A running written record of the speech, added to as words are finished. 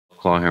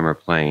clawhammer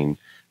playing.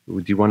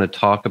 Do you want to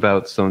talk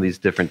about some of these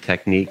different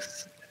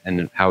techniques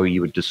and how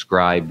you would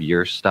describe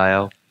your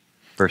style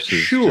versus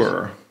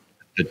Sure.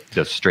 just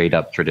the straight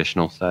up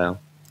traditional style?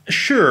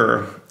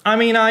 Sure. I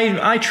mean,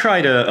 I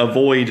try to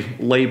avoid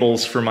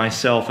labels for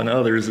myself and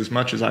others as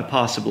much as I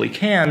possibly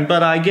can,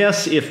 but I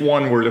guess if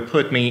one were to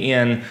put me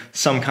in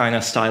some kind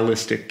of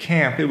stylistic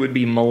camp, it would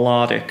be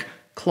melodic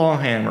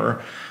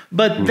clawhammer.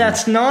 But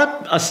that's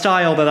not a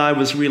style that I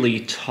was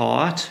really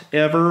taught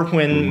ever.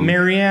 When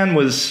Marianne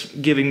was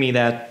giving me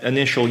that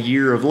initial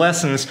year of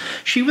lessons,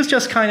 she was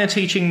just kind of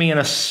teaching me in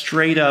a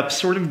straight up,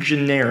 sort of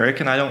generic,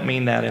 and I don't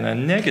mean that in a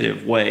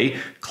negative way,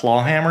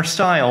 clawhammer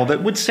style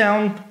that would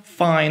sound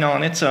fine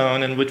on its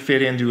own and would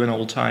fit into an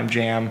old-time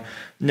jam,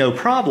 no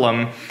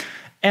problem.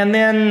 And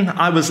then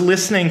I was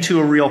listening to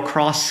a real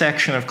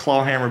cross-section of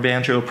clawhammer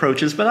banjo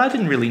approaches, but I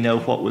didn't really know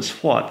what was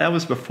what. That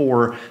was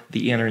before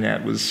the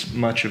internet was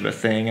much of a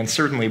thing, and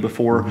certainly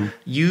before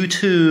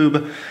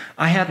YouTube.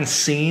 I hadn't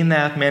seen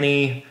that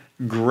many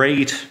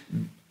great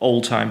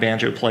old-time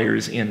banjo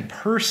players in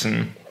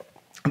person.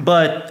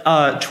 But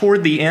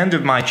toward the end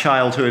of my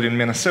childhood in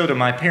Minnesota,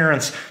 my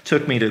parents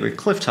took me to the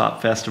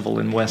Clifftop Festival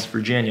in West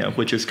Virginia,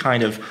 which is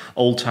kind of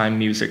old-time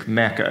music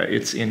mecca.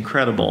 It's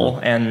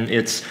incredible, and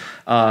it's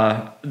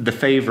the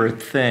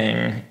favorite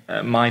thing,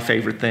 my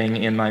favorite thing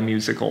in my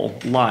musical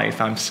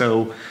life. I'm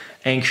so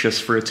anxious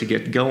for it to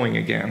get going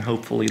again,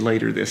 hopefully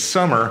later this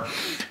summer.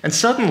 And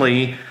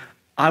suddenly,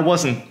 I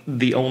wasn't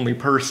the only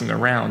person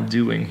around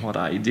doing what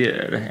I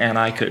did, and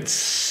I could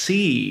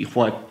see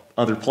what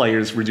other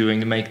players were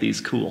doing to make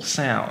these cool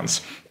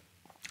sounds.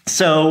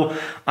 So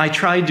I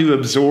tried to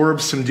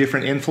absorb some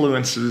different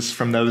influences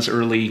from those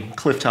early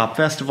Clifftop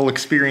Festival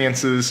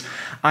experiences.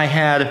 I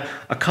had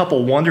a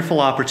couple wonderful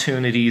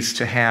opportunities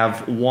to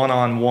have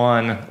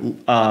one-on-one,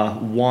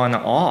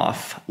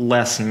 one-off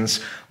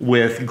lessons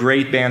with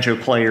great banjo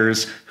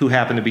players who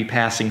happened to be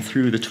passing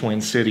through the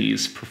Twin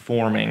Cities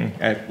performing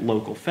at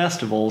local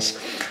festivals.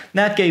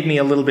 That gave me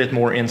a little bit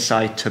more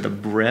insight to the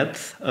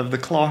breadth of the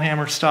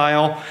clawhammer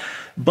style.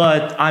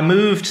 But I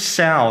moved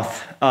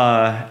south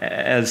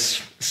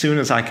as soon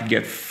as I could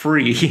get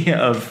free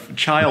of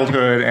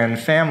childhood and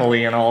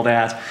family and all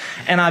that.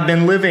 And I've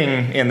been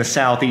living in the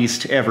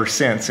Southeast ever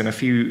since in a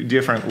few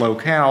different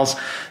locales,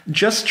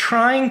 just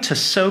trying to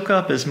soak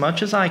up as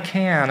much as I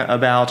can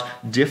about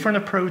different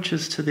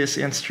approaches to this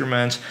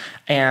instrument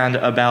and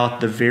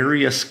about the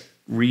various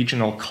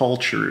regional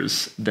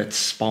cultures that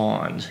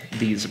spawned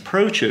these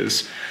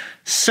approaches.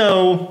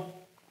 So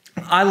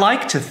I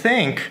like to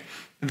think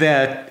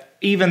that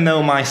even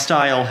though my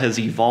style has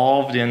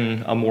evolved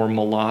in a more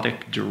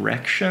melodic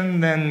direction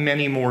than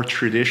many more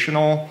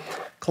traditional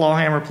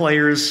clawhammer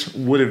players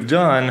would have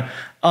done,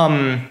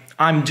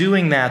 I'm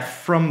doing that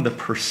from the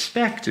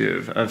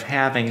perspective of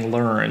having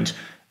learned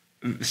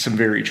some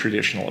very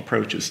traditional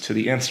approaches to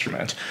the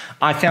instrument.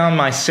 I found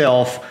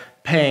myself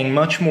paying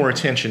much more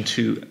attention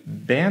to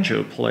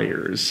banjo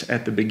players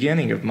at the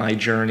beginning of my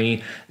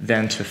journey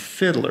than to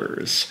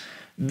fiddlers.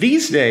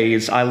 These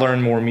days, I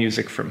learn more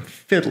music from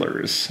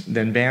fiddlers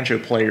than banjo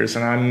players,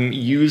 and I'm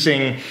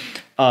using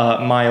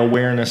my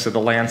awareness of the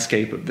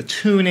landscape of the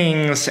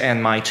tunings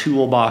and my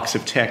toolbox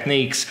of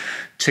techniques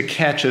to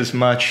catch as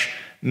much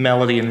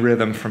melody and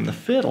rhythm from the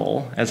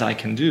fiddle as I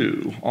can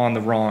do on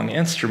the wrong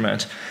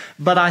instrument.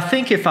 But I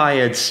think if I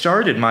had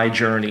started my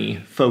journey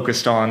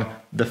focused on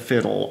the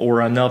fiddle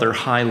or another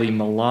highly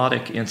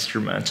melodic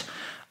instrument,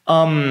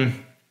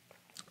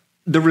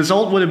 the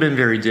result would have been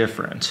very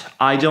different.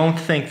 I don't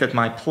think that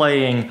my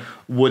playing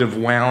would have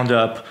wound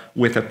up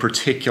with a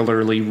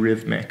particularly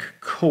rhythmic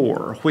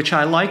core, which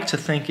I like to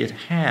think it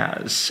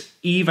has,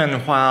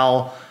 even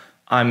while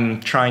I'm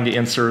trying to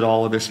insert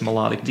all of this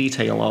melodic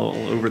detail all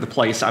over the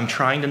place. I'm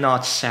trying to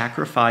not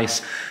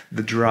sacrifice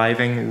the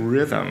driving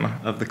rhythm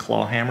of the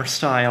clawhammer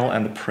style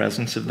and the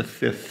presence of the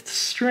fifth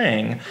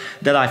string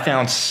that I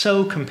found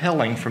so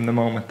compelling from the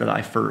moment that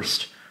I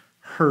first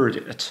heard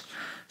it.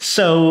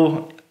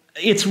 So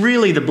it's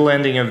really the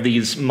blending of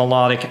these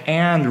melodic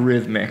and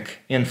rhythmic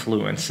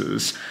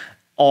influences,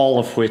 all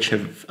of which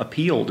have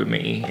appealed to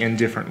me in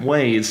different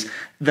ways,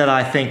 that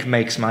I think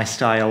makes my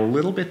style a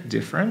little bit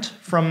different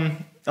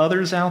from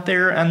others out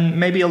there and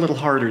maybe a little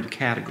harder to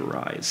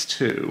categorize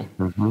too.